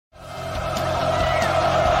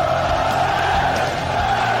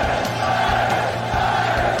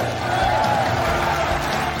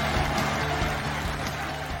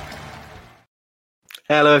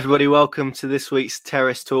Hello, everybody. Welcome to this week's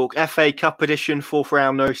Terrace Talk. FA Cup edition, fourth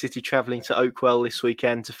round. Norwich City travelling to Oakwell this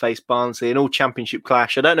weekend to face Barnsley, an all-championship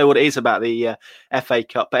clash. I don't know what it is about the FA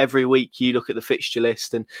Cup, but every week you look at the fixture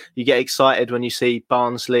list and you get excited when you see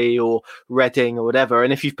Barnsley or Reading or whatever.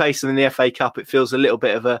 And if you've placed them in the FA Cup, it feels a little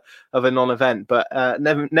bit of a non-event. But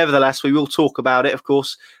nevertheless, we will talk about it, of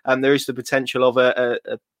course. There is the potential of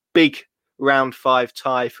a big round 5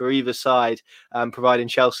 tie for either side, providing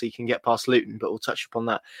Chelsea can get past Luton, but we'll touch upon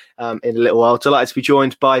that in a little while. Delighted to be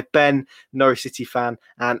joined by Ben, Norwich City fan,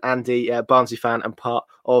 and Andy, Barnsley fan and part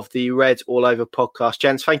of the Red All Over podcast.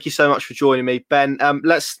 Gents, thank you so much for joining me. Ben,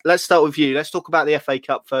 let's start with you. Let's talk about the FA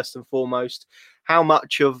Cup first and foremost. How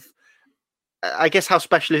special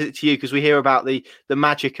is it to you? Because we hear about the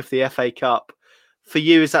magic of the FA Cup. For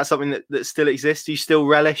you, is that something that still exists? Do you still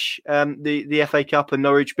relish the FA Cup and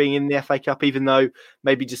Norwich being in the FA Cup, even though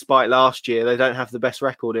maybe despite last year, they don't have the best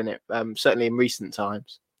record in it, certainly in recent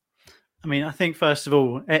times? I mean, I think, first of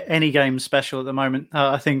all, any game's special at the moment.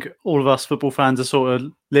 I think all of us football fans are sort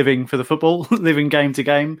of living for the football, living game to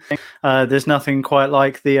game. There's nothing quite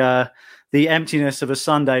like the emptiness of a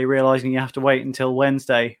Sunday, realising you have to wait until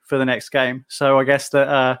Wednesday for the next game. So I guess that,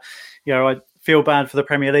 I feel bad for the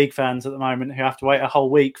Premier League fans at the moment who have to wait a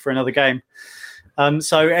whole week for another game.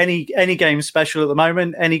 So any game's special at the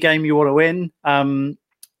moment, any game you want to win.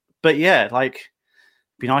 But yeah, it'd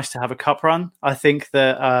be nice to have a cup run. I think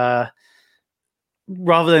that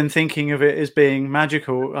rather than thinking of it as being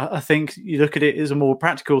magical, I think you look at it as a more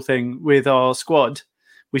practical thing with our squad.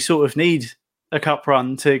 We sort of need a cup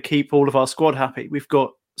run to keep all of our squad happy. We've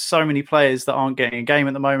got so many players that aren't getting a game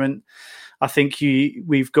at the moment. I think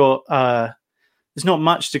we've got... there's not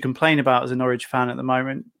much to complain about as a Norwich fan at the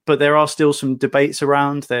moment, but there are still some debates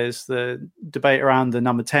around. There's the debate around the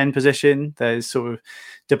number 10 position. There's sort of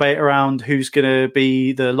debate around who's going to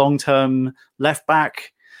be the long-term left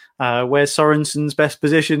back, where Sorensen's best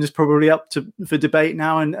position is probably up for debate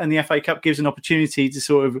now. And the FA Cup gives an opportunity to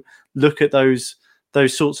sort of look at those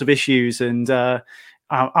sorts of issues. And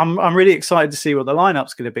I'm really excited to see what the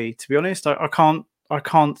lineup's going to be, to be honest. I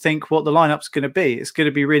can't think what the lineup's going to be. It's going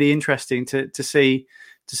to be really interesting to see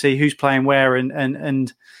who's playing where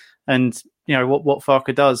and what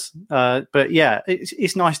Farke does. But yeah,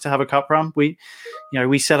 it's nice to have a cup run.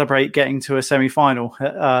 We celebrate getting to a semi-final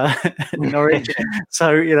at Norwich.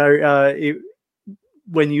 So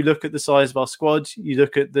when you look at the size of our squad, you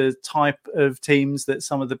look at the type of teams that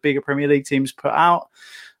some of the bigger Premier League teams put out.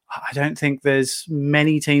 I don't think there's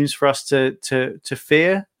many teams for us to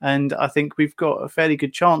fear, and I think we've got a fairly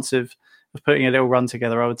good chance of putting a little run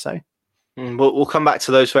together, I would say. We'll come back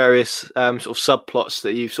to those various sort of subplots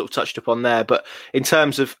that you've sort of touched upon there. But in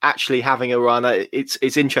terms of actually having a run,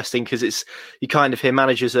 it's interesting because you kind of hear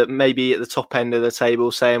managers that maybe at the top end of the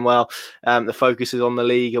table saying, well, the focus is on the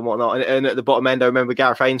league and whatnot. And at the bottom end, I remember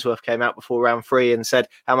Gareth Ainsworth came out before round 3 and said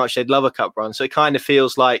how much they'd love a cup run. So it kind of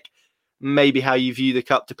feels like maybe how you view the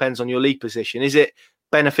cup depends on your league position. Is it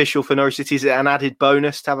beneficial for Norwich City? Is it an added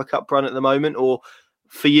bonus to have a cup run at the moment? Or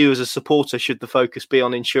for you as a supporter, should the focus be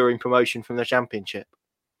on ensuring promotion from the Championship?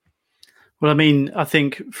 Well, I mean, I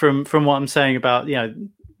think from what I'm saying about,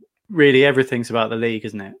 really everything's about the league,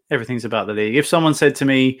 isn't it? Everything's about the league. If someone said to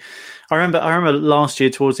me, I remember last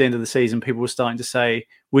year towards the end of the season, people were starting to say,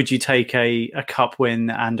 would you take a cup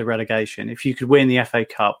win and a relegation? If you could win the FA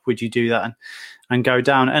Cup, would you do that and go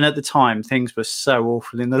down? And at the time, things were so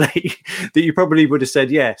awful in the league that you probably would have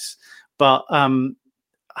said yes. But I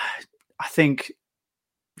think,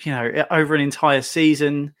 over an entire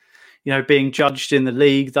season, being judged in the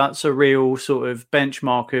league, that's a real sort of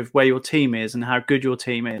benchmark of where your team is and how good your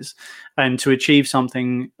team is. And to achieve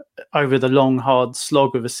something over the long, hard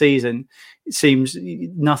slog of a season, it seems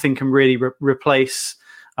nothing can really replace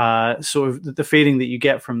sort of the feeling that you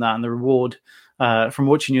get from that and the reward from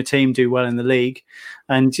watching your team do well in the league.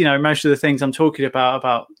 And, most of the things I'm talking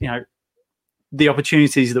about, the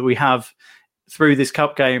opportunities that we have through this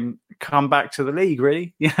cup game come back to the league,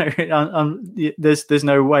 really. There's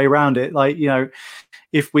no way around it.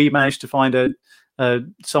 If we manage to find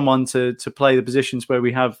someone to play the positions where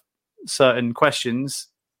we have certain questions,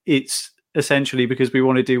 it's essentially because we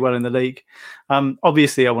want to do well in the league.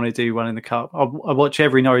 Obviously, I want to do well in the cup. I watch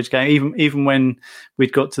every Norwich game, even when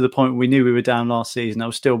we'd got to the point where we knew we were down last season. I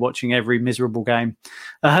was still watching every miserable game,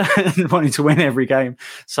 wanting to win every game.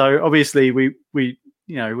 So obviously, we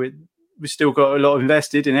still got a lot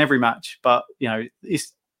invested in every match, but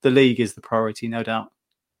it's the league is the priority, no doubt.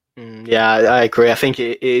 Yeah, I agree. I think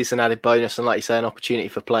it is an added bonus, and like you say, an opportunity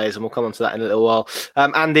for players, and we'll come on to that in a little while.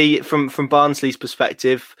 Andy, from Barnsley's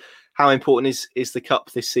perspective, how important is the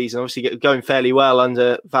cup this season? Obviously, going fairly well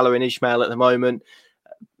under Valérien Ismaël at the moment.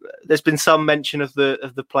 there's been some mention of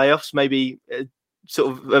the playoffs, maybe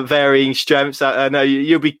sort of varying strengths. I know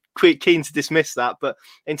you'll be keen to dismiss that, but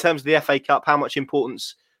in terms of the FA Cup, how much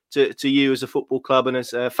importance to you as a football club and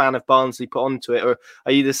as a fan of Barnsley put onto it? Or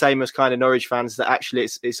are you the same as kind of Norwich fans, that actually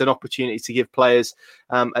it's an opportunity to give players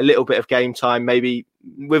a little bit of game time, maybe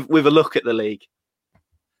with a look at the league?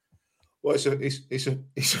 Well, it's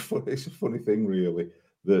a funny thing, really,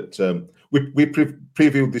 that we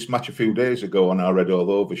previewed this match a few days ago on our Red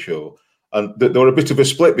All Over show, and there were a bit of a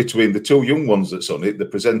split between the two young ones that's on it, the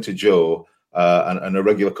presenter Joe and a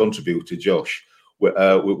regular contributor Josh, with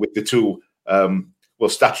the two. Well,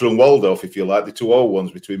 Statter and Waldorf, if you like, the two old ones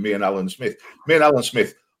between me and Alan Smith. Me and Alan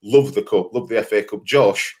Smith love the Cup, love the FA Cup.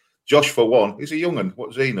 Josh, for one, he's a young un.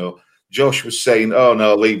 What does he know? Josh was saying, "Oh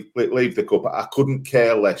no, leave the Cup. I couldn't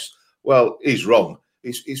care less." Well, he's wrong.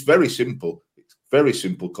 It's very simple. It's very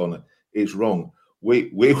simple, Connor. It's wrong. We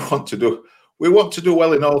want to do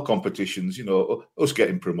well in all competitions. You know, us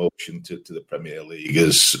getting promotion to the Premier League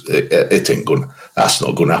it ain't going. That's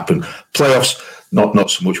not going to happen. Playoffs.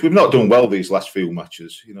 Not so much. We've not done well these last few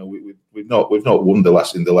matches. You know, we've not won in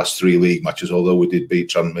the last 3 league matches. Although we did beat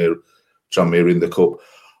Tranmere in the Cup.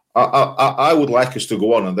 I would like us to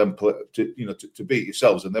go on and then play, to beat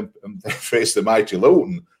yourselves and then face the mighty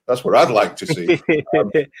Luton. That's what I'd like to see.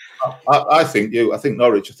 I think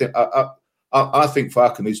Norwich. I think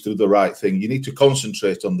Farke needs to do the right thing. You need to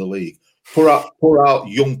concentrate on the league. Pour out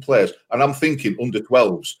young players, and I'm thinking under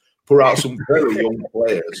 12s. Pour out some very young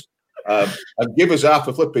players. And give us half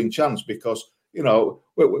a flipping chance, because we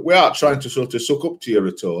aren't trying to sort of suck up to you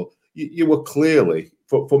at all. You were clearly,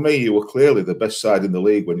 for me, you were clearly the best side in the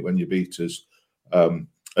league when you beat us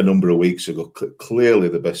a number of weeks ago. Clearly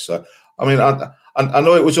the best side. I mean, I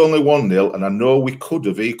know it was only 1-0, and I know we could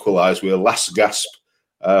have equalised with a last gasp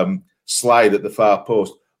slide at the far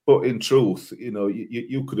post. But in truth,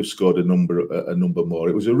 you could have scored a number more.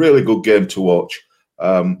 It was a really good game to watch.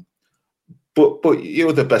 But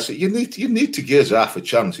you're the best. You need to give us half a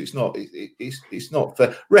chance. It's not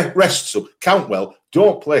fair. Rest some. Cantwell,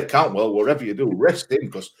 don't play Cantwell wherever you do. Rest him,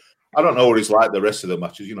 because I don't know what he's like the rest of the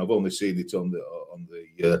matches. I've only seen it on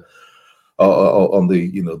the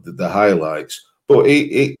highlights. But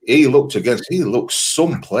he looked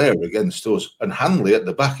some player against us. And Hanley at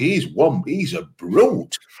the back, he's a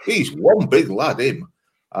brute. He's one big lad, him.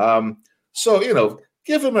 So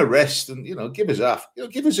give him a rest and give us half.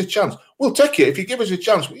 Give us a chance. We'll take it if you give us a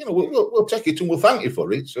chance. We'll take it and we'll thank you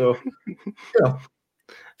for it. So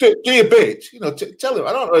do your bit. Tell him.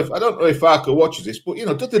 I don't know if Farke watches this, but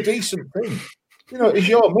do the decent thing. He's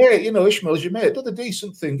your mate. Ishmael's your mate. Do the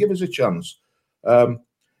decent thing. Give us a chance.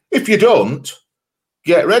 If you don't,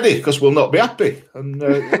 get ready, because we'll not be happy. And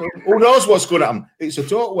who knows what's going to happen? It's a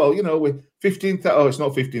talk. Well, with 15,000. Oh, it's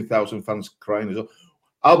not 15,000 fans crying as well.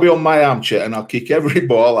 I'll be on my armchair and I'll kick every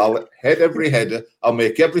ball. I'll head every header. I'll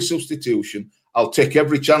make every substitution. I'll take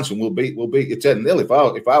every chance, and we'll beat you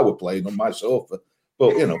 10-0 if I were playing on my sofa.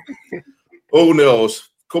 But who knows?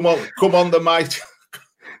 Come on, the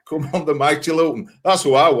mighty Luton. That's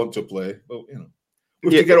who I want to play. But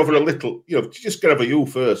we have to get over a little. Just get over you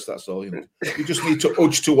first. That's all. You just need to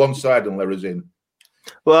edge to one side and let us in.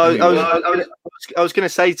 Well, I was going to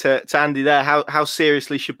say to Andy there, how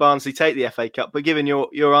seriously should Barnsley take the FA Cup? But given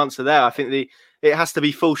your answer there, I think it has to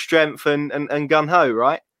be full strength and gun ho,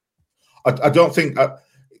 right? I don't think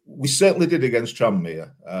we certainly did against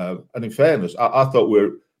Tranmere. And in fairness, I thought we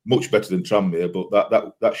were much better than Tranmere, but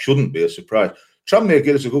that shouldn't be a surprise. Tranmere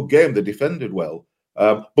gave us a good game. They defended well,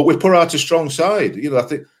 but we put out a strong side. I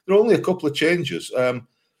think there are only a couple of changes,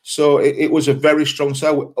 so it was a very strong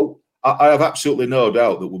side. I have absolutely no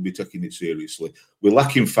doubt that we'll be taking it seriously. We're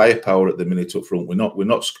lacking firepower at the minute up front. We've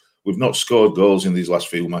not scored goals in these last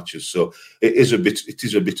few matches, so it is a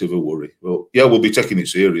bit of a worry. Well, yeah, we'll be taking it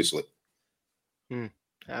seriously.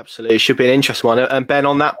 Absolutely, it should be an interesting one. And Ben,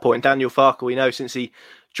 on that point, Daniel Farke, we know since he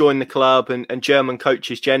joined the club, and German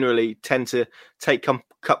coaches generally tend to take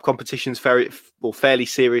cup competitions fairly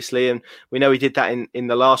seriously, and we know he did that in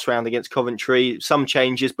the last round against Coventry. Some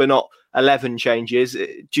changes, but not 11 changes.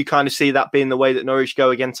 Do you kind of see that being the way that Norwich go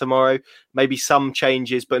again tomorrow? Maybe some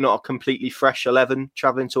changes, but not a completely fresh 11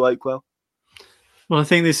 travelling to Oakwell? Well, I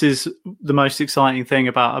think this is the most exciting thing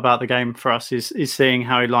about the game for us is seeing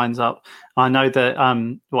how he lines up. I know that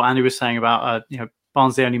what Andy was saying about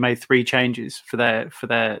Barnsley only made 3 changes for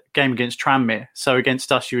their game against Tranmere. So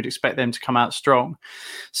against us, you would expect them to come out strong.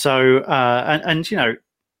 So and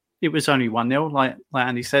it was only 1-0, like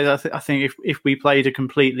Andy said. I think if we played a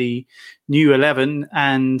completely new 11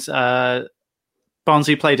 and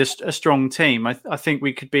Barnsley played a strong team, I think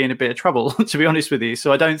we could be in a bit of trouble, to be honest with you.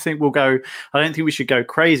 So I don't think we should go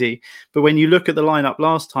crazy. But when you look at the lineup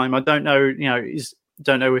last time, I don't know,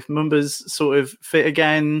 don't know if Mumba's sort of fit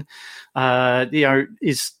again.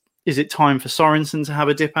 Is it time for Sorensen to have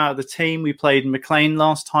a dip out of the team? We played McLean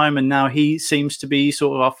last time, and now he seems to be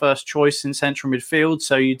sort of our first choice in central midfield.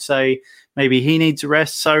 So you'd say maybe he needs a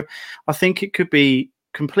rest. So I think it could be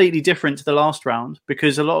completely different to the last round,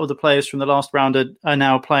 because a lot of the players from the last round are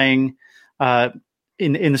now playing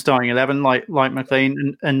in the starting 11, like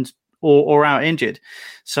McLean or out injured.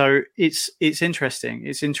 So it's interesting.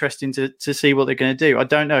 It's interesting to see what they're going to do. I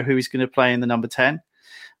don't know who he's going to play in the number 10.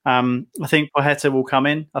 I think Pajeta will come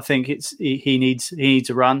in. I think he needs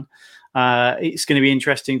a run. It's going to be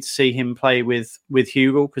interesting to see him play with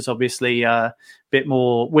Hugo, because obviously a bit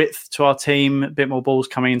more width to our team, a bit more balls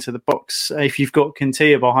coming into the box. If you've got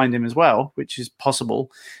Quintilla behind him as well, which is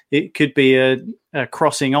possible, it could be a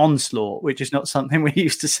crossing onslaught, which is not something we're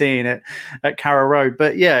used to seeing at Carrow Road.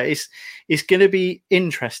 But yeah, it's going to be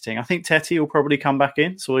interesting. I think Teti will probably come back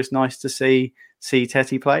in. It's always nice to see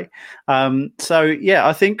Teti play. So yeah,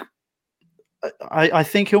 I think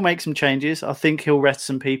he'll make some changes. I think he'll rest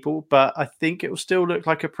some people, but I think it will still look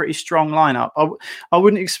like a pretty strong lineup. I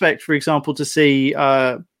wouldn't expect, for example, to see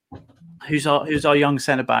who's our young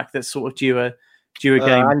centre back that's sort of due a game.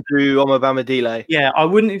 Andrew Omobamadile. Yeah, I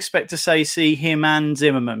wouldn't expect to see him and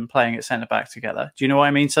Zimmerman playing at centre back together. Do you know what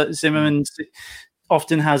I mean? So Zimmerman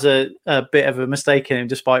often has a bit of a mistake in him,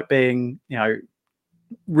 despite being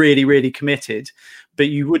really, really committed. But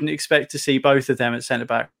you wouldn't expect to see both of them at centre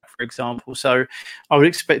back, for example. So I would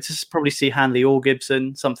expect to probably see Hanley or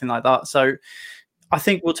Gibson, something like that. So I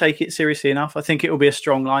think we'll take it seriously enough. I think it will be a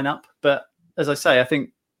strong lineup. But as I say, I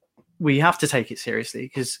think we have to take it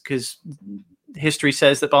seriously because history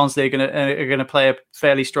says that Barnsley are going to play a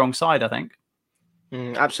fairly strong side, I think.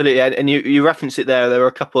 Absolutely, and you referenced it there. There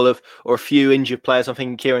were a few injured players. I'm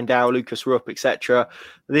thinking Kieran Dow, Lucas Rupp, etc.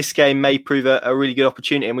 This game may prove a really good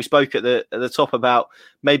opportunity, and we spoke at the top about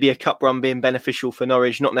maybe a cup run being beneficial for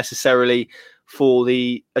Norwich, not necessarily for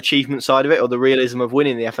the achievement side of it or the realism of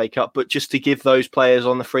winning the FA Cup, but just to give those players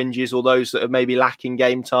on the fringes or those that are maybe lacking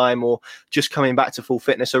game time or just coming back to full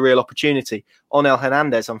fitness a real opportunity. Onel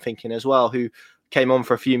Hernandez, I'm thinking as well, who came on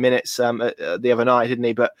for a few minutes the other night, didn't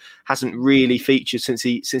he? But hasn't really featured since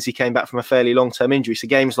he came back from a fairly long-term injury. So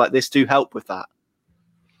games like this do help with that.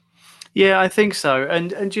 Yeah, I think so.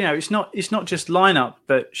 And it's not just lineup,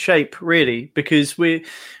 but shape really, because we're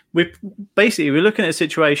looking at a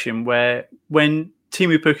situation where when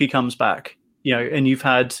Teemu Pukki comes back, and you've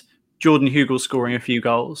had Jordan Hugill scoring a few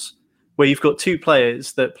goals, where you've got two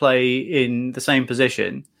players that play in the same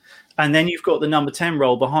position. And then you've got the number 10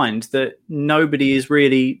 role behind that nobody is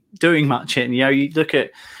really doing much in. You look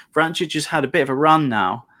at Vrancic just had a bit of a run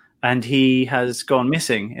now, and he has gone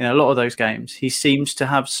missing in a lot of those games. He seems to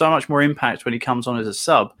have so much more impact when he comes on as a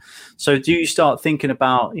sub. So do you start thinking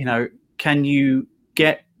about, can you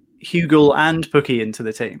get Hugill and Pukki into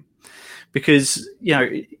the team? Because,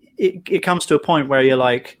 it comes to a point where you're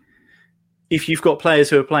like, if you've got players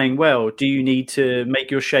who are playing well, do you need to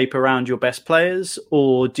make your shape around your best players,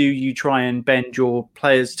 or do you try and bend your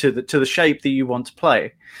players to the shape that you want to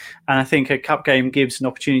play? And I think a cup game gives an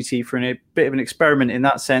opportunity for a bit of an experiment in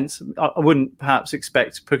that sense. I wouldn't perhaps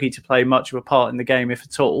expect Pukki to play much of a part in the game, if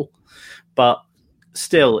at all, but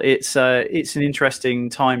still, it's an interesting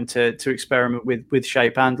time to experiment with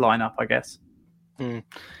shape and lineup, I guess.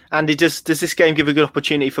 Andy, does this game give a good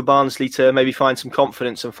opportunity for Barnsley to maybe find some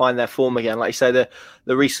confidence and find their form again? Like you say,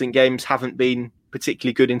 the recent games haven't been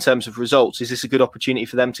particularly good in terms of results. Is this a good opportunity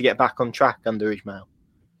for them to get back on track under Ismail?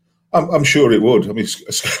 I'm sure it would. I mean,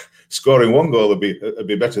 scoring one goal would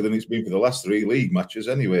be better than it's been for the last three league matches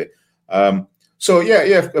anyway. So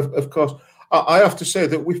yeah, of course. I have to say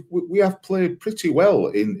that we have played pretty well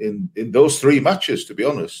in those three matches, to be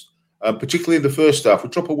honest. Particularly in the first half, we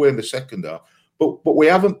drop away in the second half. But we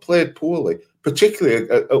haven't played poorly, particularly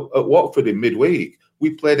at Watford in midweek. We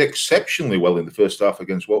played exceptionally well in the first half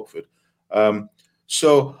against Watford.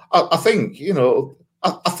 So I think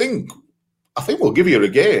I think we'll give you a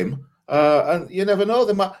game, and you never know.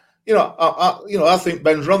 They might, I think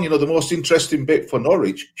Ben's wrong. The most interesting bit for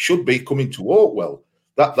Norwich should be coming to Oakwell.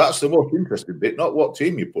 That's the most interesting bit, not what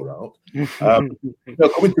team you put out.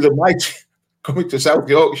 Coming to South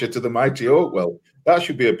Yorkshire to the mighty Oakwell, that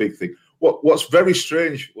should be a big thing. What's very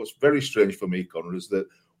strange for me, Connor, is that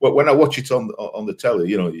when I watch it on the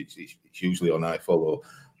telly, it's usually on iFollow,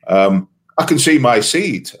 I can see my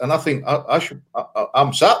seat, and I think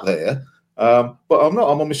I'm sat there, but I'm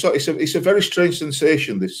not. I'm on my side. It's a very strange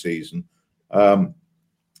sensation this season,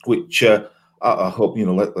 which I hope,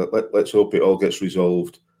 let's hope it all gets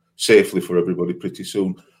resolved safely for everybody pretty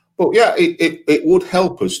soon. But yeah, it would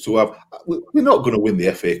help us to have. We're not going to win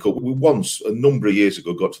the FA Cup. We once, a number of years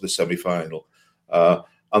ago, got to the semi-final,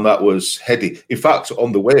 and that was heady. In fact,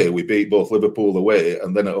 on the way, we beat both Liverpool away,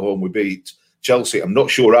 and then at home we beat Chelsea. I'm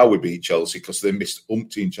not sure how we beat Chelsea because they missed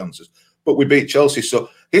umpteen chances, but we beat Chelsea. So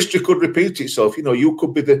history could repeat itself. You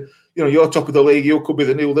could be you're top of the league. You could be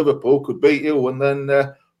the new Liverpool, could beat you, and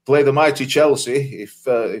then play the mighty Chelsea if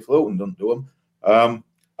Luton don't do them.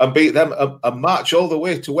 And beat them and march all the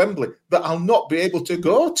way to Wembley that I'll not be able to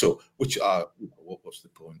go to. Which what's the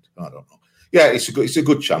point? I don't know. Yeah, it's a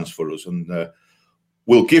good chance for us, and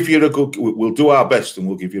we'll give you we'll do our best, and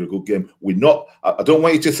we'll give you a good game. I don't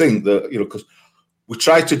want you to think that because we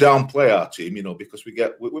try to downplay our team, because we've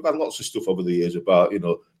had lots of stuff over the years about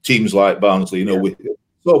teams like Barnsley.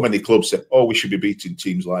 So many clubs say, "Oh, we should be beating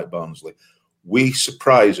teams like Barnsley." We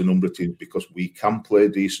surprise a number of teams because we can play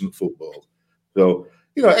decent football. So.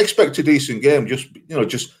 Expect a decent game. Just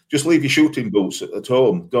leave your shooting boots at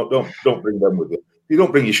home. Don't bring them with you. If you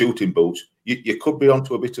don't bring your shooting boots, you could be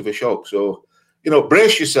onto a bit of a shock. So,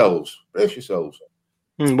 brace yourselves. Brace yourselves.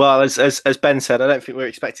 Well, as Ben said, I don't think we're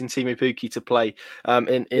expecting Timu Pukki to play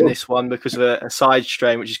in this one because of a side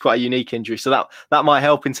strain, which is quite a unique injury. So that might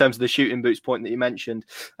help in terms of the shooting boots point that you mentioned.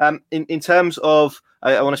 In terms of,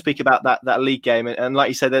 I want to speak about that league game, and like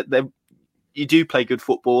you said, that you do play good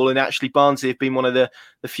football, and actually Barnsley have been one of the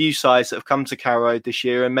few sides that have come to Carrow Road this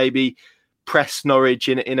year and maybe pressed Norwich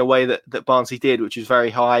in a way that Barnsley did, which was very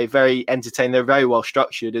high, very entertaining. They're very well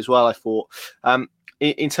structured as well, I thought.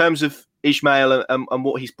 In terms of Ismail and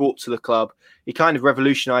what he's brought to the club, he kind of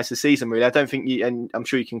revolutionised the season, really. I don't think and I'm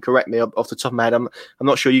sure you can correct me off the top of my head, I'm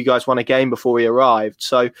not sure you guys won a game before he arrived.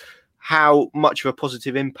 So how much of a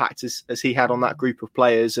positive impact has he had on that group of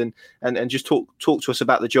players, and just talk to us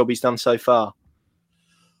about the job he's done so far?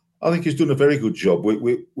 I think he's done a very good job.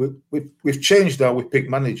 We've changed now. We've picked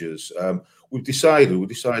managers. We decided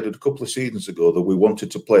a couple of seasons ago that we wanted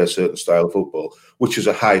to play a certain style of football, which is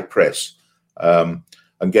a high press and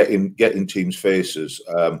get in teams' faces.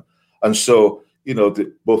 And so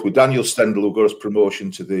both with Daniel Stendhal, who got us promotion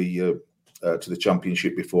to the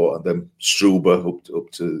Championship before, and then Struber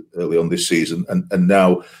up to early on this season, and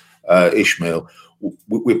now Ismail.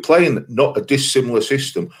 We're playing not a dissimilar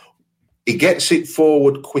system. He gets it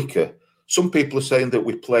forward quicker. Some people are saying that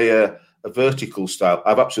we play a vertical style.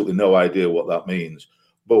 I've absolutely no idea what that means.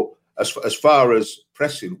 But as far as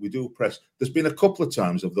pressing, we do press. There's been a couple of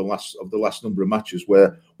times of the last number of matches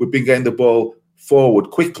where we've been getting the ball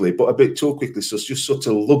forward quickly, but a bit too quickly. So it's just sort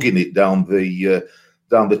of lugging it down the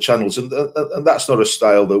channels, and that's not a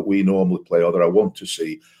style that we normally play or that I want to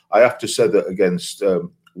see. I have to say that against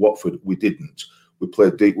Watford, we didn't. We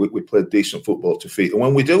played decent football to feet, and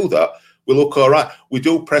when we do that, we look all right. We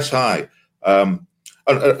do press high. And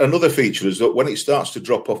another feature is that when it starts to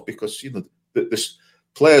drop off, because the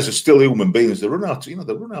players are still human beings, they run out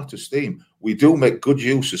of steam. We do make good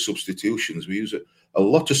use of substitutions. We use a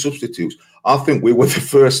lot of substitutes. I think we were the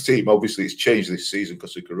first team. Obviously, it's changed this season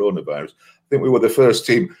because of coronavirus. I think we were the first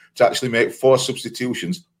team to actually make 4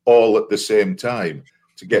 substitutions all at the same time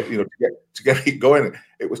to get it going.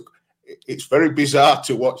 It's very bizarre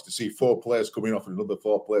to watch, to see 4 players coming off and another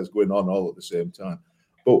 4 players going on all at the same time.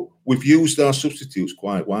 But we've used our substitutes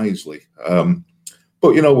quite wisely. But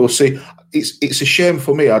we'll see. It's a shame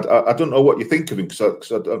for me. I don't know what you think of him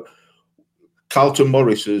because Carlton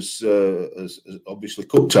Morris has obviously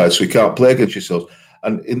cup tied, so he can't play against yourselves.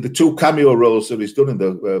 And in the 2 cameo roles that he's done in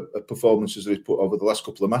the performances that he's put over the last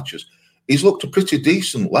couple of matches, he's looked a pretty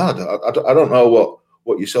decent lad. I don't know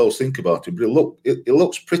what yourselves think about him, but it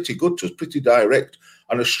looks pretty good to us, pretty direct,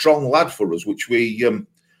 and a strong lad for us, which we've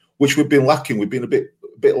been lacking. We've been a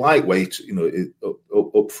bit lightweight,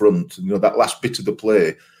 up front. That last bit of the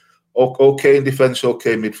play, okay in defence,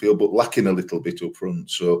 okay in midfield, but lacking a little bit up front.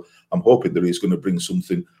 So I'm hoping that he's going to bring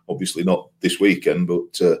something. Obviously not this weekend,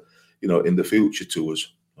 but in the future to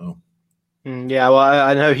us. Oh. Yeah, well,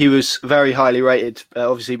 I know he was very highly rated.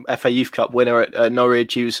 Obviously, FA Youth Cup winner at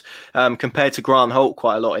Norwich. He was compared to Grant Holt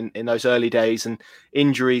quite a lot in those early days, and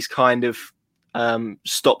injuries kind of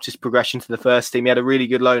stopped his progression to the first team. He had a really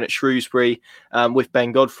good loan at Shrewsbury with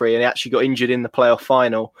Ben Godfrey, and he actually got injured in the playoff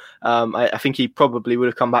final. I think he probably would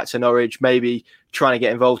have come back to Norwich, maybe trying to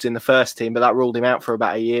get involved in the first team, but that ruled him out for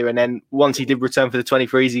about a year. And then once he did return for the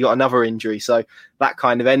 23s, he got another injury. So that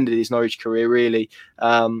kind of ended his Norwich career, really.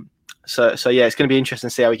 So yeah, it's going to be interesting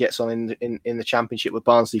to see how he gets on in the Championship with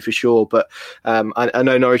Barnsley for sure. But I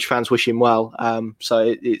know Norwich fans wish him well.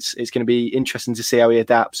 So it's going to be interesting to see how he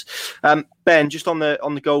adapts. Ben, just on the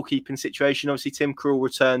goalkeeping situation, obviously Tim Krul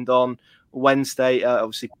returned on Wednesday.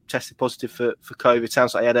 Obviously tested positive for COVID.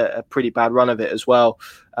 Sounds like he had a pretty bad run of it as well.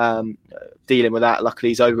 Dealing with that. Luckily,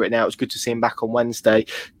 he's over it now. It was good to see him back on Wednesday.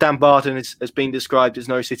 Dan Barden has been described as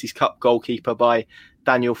Norwich City's cup goalkeeper by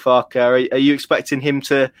Daniel Farke. Are you expecting him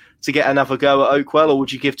to get another go at Oakwell, or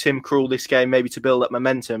would you give Tim Krul this game maybe to build up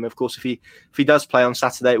momentum? Of course, if he does play on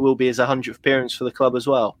Saturday, it will be his 100th appearance for the club as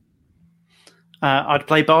well. I'd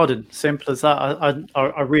play Barden. Simple as that.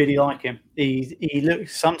 I really like him.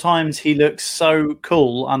 Sometimes he looks so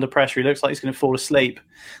cool under pressure. He looks like he's going to fall asleep.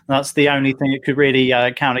 That's the only thing that could really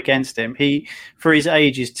count against him. For his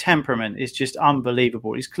age, his temperament is just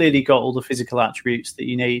unbelievable. He's clearly got all the physical attributes that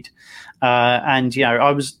you need. And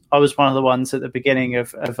I was one of the ones at the beginning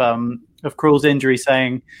of Krul's injury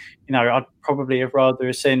saying, I'd probably have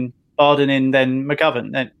rather seen Barden in than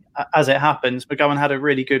McGovern. And as it happens, McGovern had a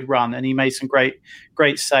really good run and he made some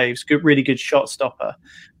great saves, really good shot stopper.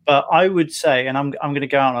 But I would say, and I'm going to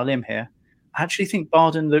go out on a limb here, I actually think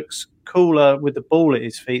Barden looks cooler with the ball at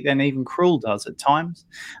his feet than even Krul does at times.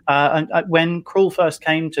 And when Krul first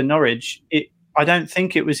came to Norwich, I don't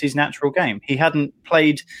think it was his natural game. He hadn't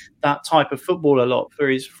played that type of football a lot for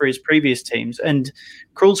his previous teams. And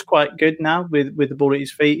Krul's quite good now with the ball at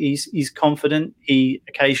his feet. He's confident. He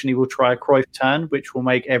occasionally will try a Cruyff turn, which will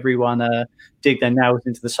make everyone dig their nails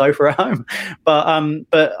into the sofa at home.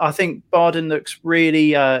 But I think Barden looks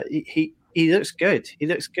really he looks good. He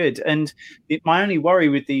looks good. And my only worry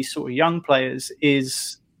with these sort of young players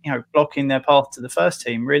is blocking their path to the first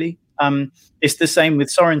team. Really, it's the same with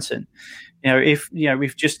Sorensen. If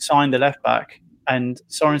we've just signed a left back and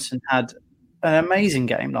Sorensen had an amazing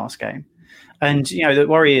game last game, and the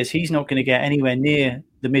worry is he's not going to get anywhere near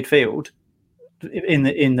the midfield in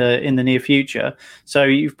the near future. So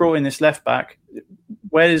you've brought in this left back.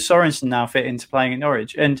 Where does Sorensen now fit into playing at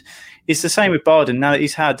Norwich? And it's the same with Barden. Now that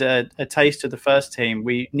he's had a taste of the first team,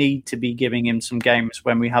 we need to be giving him some games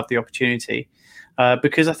when we have the opportunity,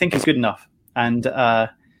 because I think he's good enough. And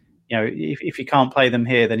if he can't play them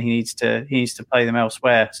here, then he needs to play them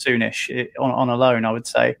elsewhere soonish on a loan, I would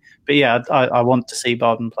say. But yeah, I want to see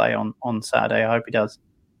Barden play on Saturday. I hope he does.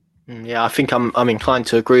 Yeah, I think I'm inclined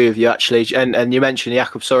to agree with you actually. And you mentioned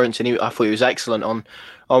Jakob Sorensen. I thought he was excellent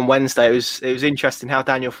on Wednesday. It was interesting how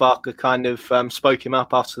Daniel Farke kind of spoke him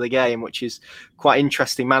up after the game, which is quite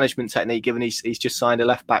interesting management technique, given he's just signed a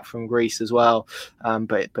left back from Greece as well.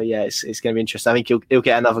 But yeah, it's going to be interesting. I think he'll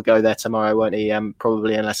get another go there tomorrow, won't he?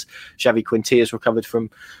 Probably, unless Xavi Quintella's recovered from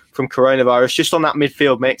coronavirus. Just on that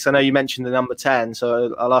midfield mix, I know you mentioned the number 10,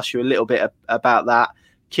 so I'll ask you a little bit about that.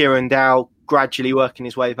 Kieran Dowell gradually working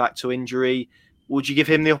his way back to injury. Would you give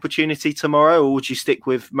him the opportunity tomorrow, or would you stick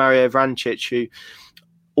with Mario Vrancic, who,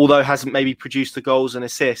 although hasn't maybe produced the goals and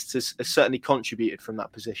assists, has certainly contributed from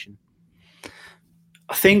that position?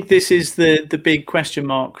 I think this is the big question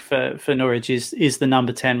mark for Norwich is the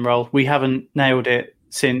number 10 role. We haven't nailed it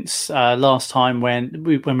since last time when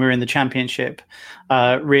we were in the Championship,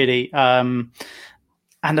 really. And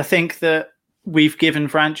I think that we've given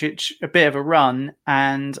Vrancic a bit of a run,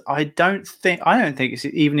 and I don't think it's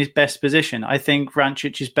even his best position. I think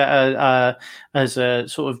Vrancic is better as a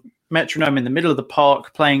sort of metronome in the middle of the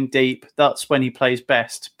park, playing deep. That's when he plays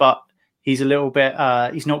best. But he's a little bit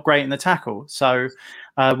he's not great in the tackle, so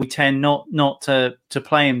we tend not to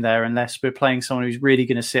play him there unless we're playing someone who's really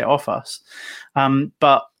going to sit off us.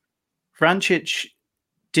 But Vrancic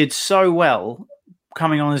did so well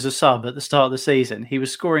coming on as a sub at the start of the season. He was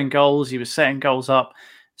scoring goals, he was setting goals up.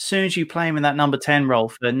 As soon as you play him in that number 10 role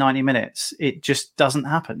for 90 minutes, it just doesn't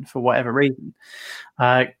happen for whatever reason.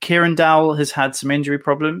 Kieran Dowell has had some injury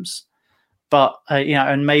problems, but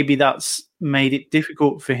and maybe that's made it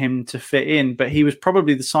difficult for him to fit in. But he was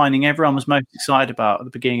probably the signing everyone was most excited about at the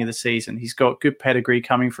beginning of the season. He's got good pedigree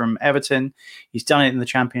coming from Everton. He's done it in the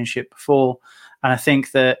Championship before, and I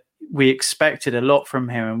think that we expected a lot from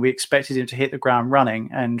him, and we expected him to hit the ground running.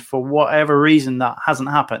 And for whatever reason, that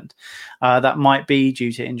hasn't happened. That might be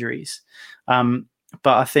due to injuries. But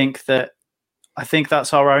I think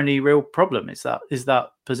that's our only real problem is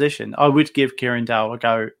that position. I would give Kieran Dowell a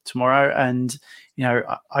go tomorrow, and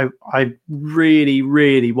I really,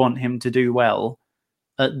 really want him to do well.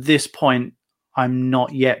 At this point, I'm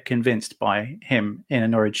not yet convinced by him in a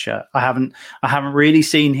Norwich shirt. I haven't really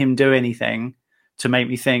seen him do anything to make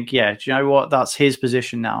me think, yeah, do you know what? That's his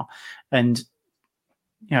position now. And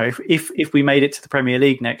if we made it to the Premier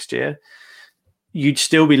League next year, you'd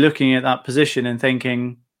still be looking at that position and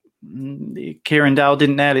thinking, Kieran Dowell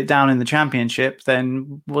didn't nail it down in the Championship,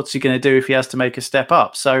 then what's he going to do if he has to make a step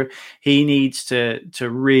up? So he needs to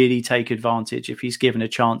really take advantage if he's given a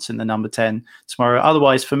chance in the number 10 tomorrow.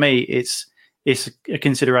 Otherwise, for me, it's it's a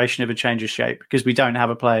consideration of a change of shape, because we don't have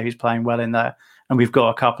a player who's playing well in there, and we've got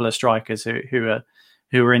a couple of strikers who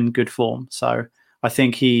are in good form. So I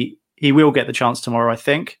think he will get the chance tomorrow, I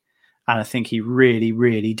think. And I think he really,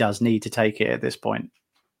 really does need to take it at this point.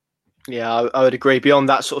 Yeah, I would agree. Beyond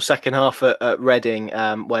that sort of second half at Reading,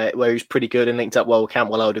 where he was pretty good and linked up well with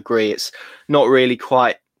Cantwell, I would agree. It's not really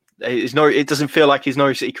quite. It doesn't feel like his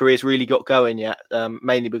Norwich City career's really got going yet,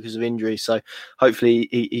 mainly because of injury. So hopefully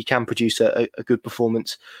he can produce a good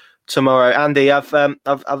performance tomorrow. Andy, I've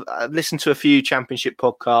listened to a few Championship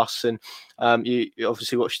podcasts, and you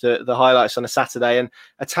obviously watched the highlights on a Saturday. And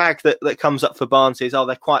a tag that comes up for Barnsley is,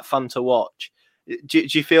 they're quite fun to watch. Do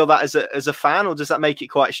you feel that as a fan, or does that make it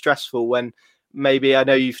quite stressful when maybe, I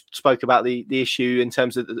know you've spoke about the issue in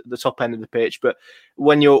terms of the top end of the pitch, but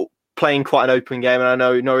when you're playing quite an open game, and I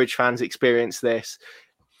know Norwich fans experience this,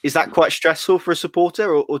 is that quite stressful for a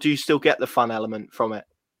supporter, or do you still get the fun element from it?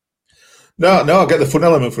 No, I get the fun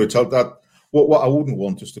element for it. What I wouldn't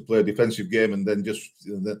want is to play a defensive game and then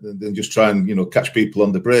just try and catch people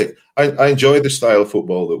on the break. I enjoy the style of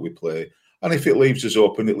football that we play. And if it leaves us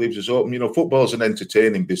open, it leaves us open. Football's an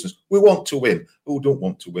entertaining business. We want to win. Who don't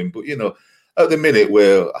want to win? But, at the minute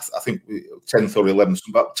we're, I think, 10th or 11th,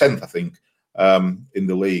 about 10th, I think, in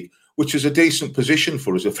the league, which is a decent position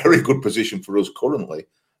for us, a very good position for us currently.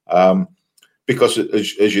 Because,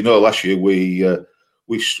 as you know, last year we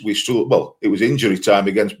still, well, it was injury time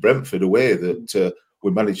against Brentford away that we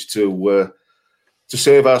managed to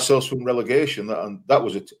save ourselves from relegation, and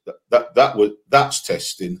that's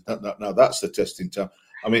testing. Now that's the testing time.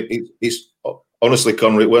 I mean, it's honestly,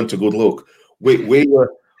 Conor, it weren't a good look.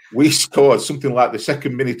 We scored something like the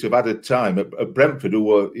second minute of added time at Brentford, who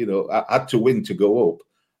were had to win to go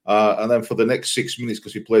up, and then for the next 6 minutes,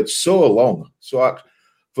 because he played so long,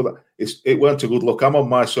 it weren't a good look. I'm on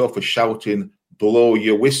my sofa shouting, "Blow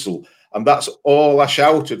your whistle," and that's all I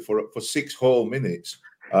shouted for 6 whole minutes.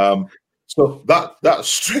 So that's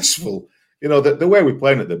stressful. The way we're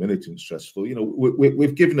playing at the minute is stressful.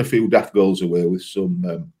 We've given a few daft goals away with some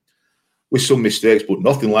mistakes, but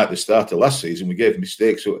nothing like the start of last season. We gave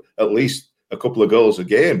mistakes, so at least a couple of goals a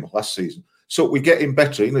game last season. So we're getting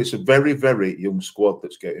better. It's a very, very young squad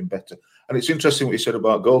that's getting better. And it's interesting what you said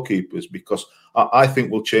about goalkeepers, because I think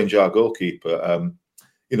we'll change our goalkeeper.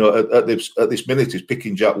 At this minute, is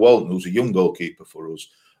picking Jack Walton, who's a young goalkeeper for us,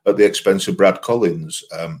 at the expense of Brad Collins.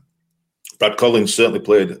 Brad Collins certainly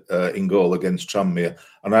played in goal against Tranmere,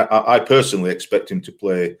 and I personally expect him to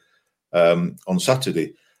play on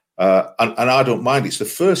Saturday. And I don't mind. It's the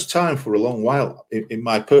first time for a long while, in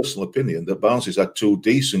my personal opinion, that Barnsley's had 2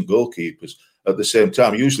 decent goalkeepers at the same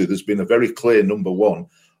time. Usually there's been a very clear number one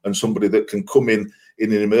and somebody that can come in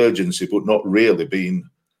an emergency, but not really being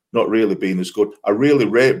as good. I really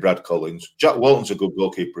rate Brad Collins. Jack Walton's a good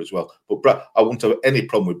goalkeeper as well, but I wouldn't have any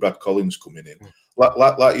problem with Brad Collins coming in.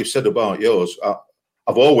 Like you said about yours,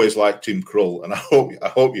 I've always liked Tim Krull, and I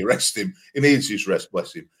hope you rest him. He needs his rest,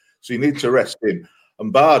 bless him. So you need to rest him.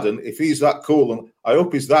 And Barden, if he's that cool, and I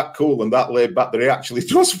hope he's that cool and that laid back that he actually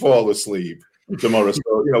does fall asleep tomorrow. So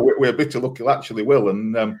we're a bit of luck, he'll actually will,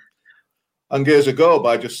 and gives a go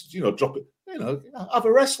by just drop it. Have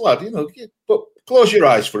a rest, lad. But close your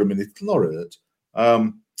eyes for a minute. It'll not hurt.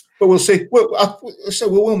 But we'll see. So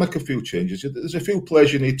we will make a few changes. There's a few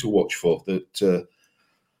players you need to watch for that.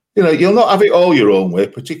 You'll not have it all your own way,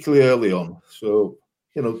 particularly early on. So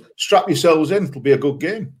strap yourselves in. It'll be a good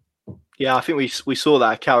game. Yeah, I think we saw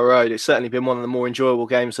that at Carrow Road. It's certainly been one of the more enjoyable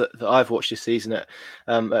games that I've watched this season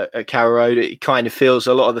at Carrow Road. It kind of feels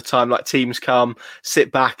a lot of the time like teams come,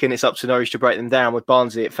 sit back, and it's up to Norwich to break them down. With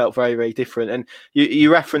Barnsley, it felt very, very different. And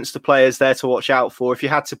you referenced the players there to watch out for. If you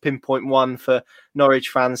had to pinpoint one for Norwich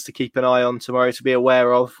fans to keep an eye on tomorrow, to be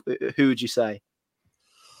aware of, who would you say?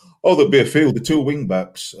 Oh, there'll be a few. The 2 wing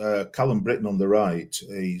backs, Callum Britton on the right.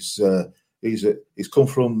 He's come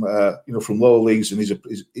from from lower leagues, and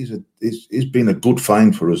he's been a good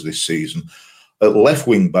find for us this season. At left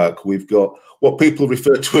wing back, we've got what people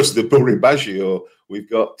refer to as the Burry Baggio. We've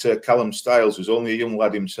got Callum Stiles, who's only a young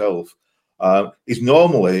lad himself. He's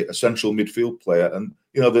normally a central midfield player, and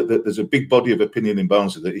there's a big body of opinion in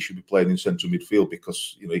Barnsley that he should be playing in central midfield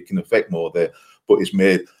because he can affect more there. But he's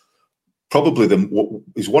made probably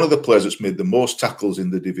he's one of the players that's made the most tackles in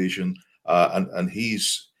the division, and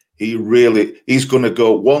he's going to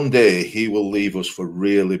go one day. He will leave us for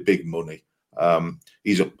really big money.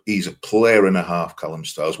 He's a player and a half, Callum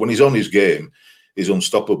Stiles. When he's on his game, he's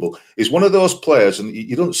unstoppable. He's one of those players, and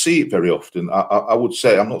you don't see it very often. I would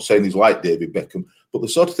say, I'm not saying he's like David Beckham, but the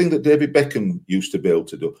sort of thing that David Beckham used to be able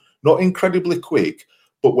to do. Not incredibly quick,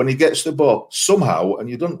 But when he gets the ball, somehow, and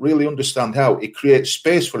you don't really understand how, he creates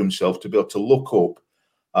space for himself to be able to look up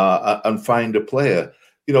and find a player.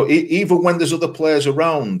 You know, even when there's other players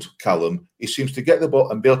around Callum, he seems to get the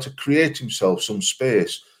ball and be able to create himself some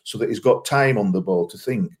space so that he's got time on the ball to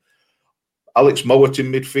think. Alex Mowat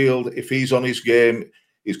in midfield, if he's on his game,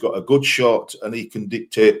 he's got a good shot and he can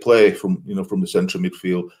dictate play from the central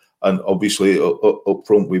midfield. And obviously up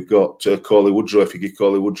front we've got Cauley Woodrow. If you give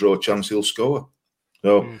Cauley Woodrow a chance, he'll score.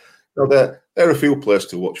 So there are a few players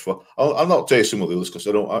to watch for. I'll not tell you some of the others because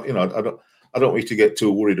I don't want you to get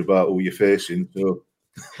too worried about who you're facing. So.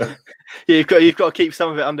 You've got to keep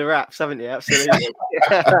some of it under wraps, haven't you? Absolutely.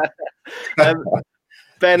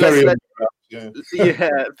 Ben,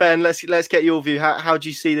 Ben, let's get your view. How do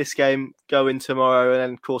you see this game going tomorrow? And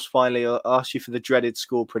then, of course, finally, I'll ask you for the dreaded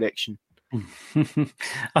score prediction.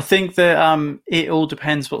 I think that it all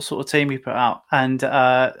depends what sort of team we put out, and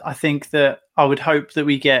I think that I would hope that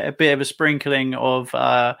we get a bit of a sprinkling of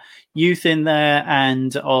youth in there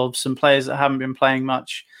and of some players that haven't been playing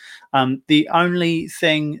much. The only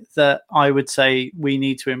thing that I would say we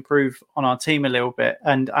need to improve on our team a little bit,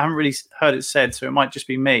 and I haven't really heard it said, so it might just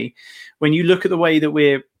be me. When you look at the way that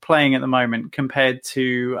we're playing at the moment compared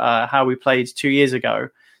to how we played 2 years ago,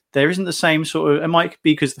 there isn't the same sort of, it might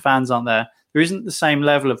be because the fans aren't there, there isn't the same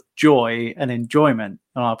level of joy and enjoyment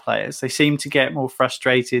on our players. They seem to get more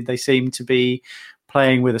frustrated. They seem to be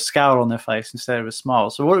playing with a scowl on their face instead of a smile.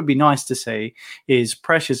 So what would be nice to see is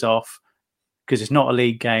pressure's off, because it's not a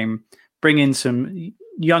league game. Bring in some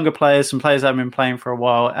younger players, some players that haven't been playing for a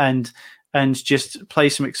while, and just play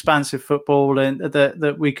some expansive football and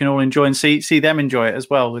that we can all enjoy and see them enjoy it as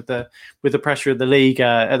well with the pressure of the league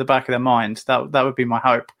at the back of their mind. That would be my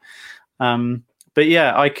hope. But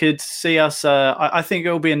yeah, I could see us. I think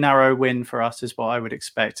it will be a narrow win for us, is what I would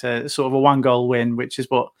expect. Sort of a 1-goal win, which is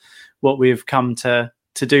what we've come to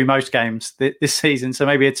do most games this season. So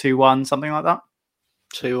maybe a 2-1, something like that.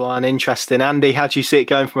 2-1, interesting. Andy, how do you see it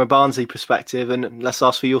going from a Barnsley perspective? And let's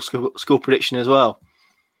ask for your score prediction as well.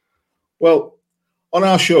 Well, on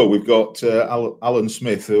our show, we've got Alan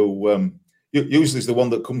Smith, who usually is the one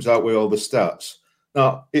that comes out with all the stats.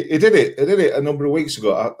 Now, he did it a number of weeks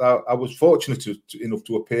ago. I was fortunate enough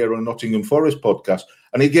to appear on a Nottingham Forest podcast,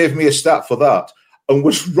 and he gave me a stat for that and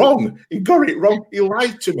was wrong. He got it wrong. He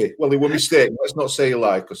lied to me. Well, he was mistaken. Let's not say he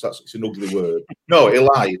lied, because it's an ugly word. No, he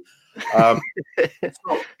lied. So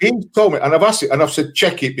he told me, and I've asked it, and I've said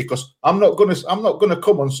check it, because I'm not gonna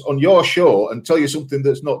come on your show and tell you something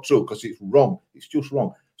that's not true, because it's wrong. It's just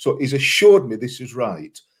wrong. So he's assured me this is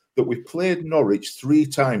right, that we've played Norwich 3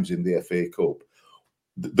 times in the FA Cup.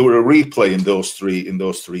 There were a replay in those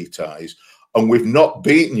three ties, and we've not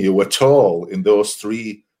beaten you at all in those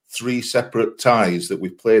three separate ties that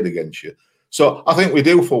we've played against you. So I think we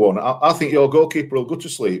do for one. I think your goalkeeper will go to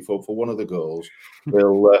sleep for one of the goals.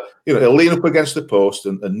 He'll lean up against the post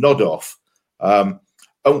and nod off, and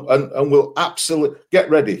we'll absolutely get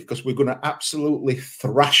ready, because we're going to absolutely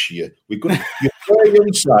thrash you. We're going to your very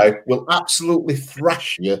inside will absolutely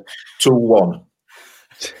thrash you 2-1.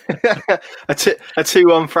 a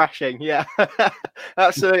 2-1 thrashing, yeah.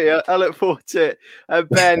 Absolutely. I look forward to it.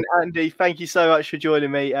 Ben, Andy, thank you so much for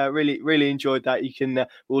joining me. Really enjoyed that. You can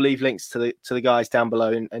we'll leave links to the guys down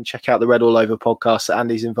below and check out the Red All Over podcast that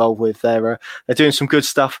Andy's involved with. They're doing some good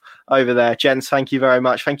stuff over there. Gents, thank you very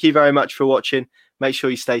much. Thank you very much for watching. Make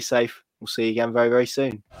sure you stay safe. We'll see you again very, very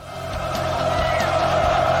soon.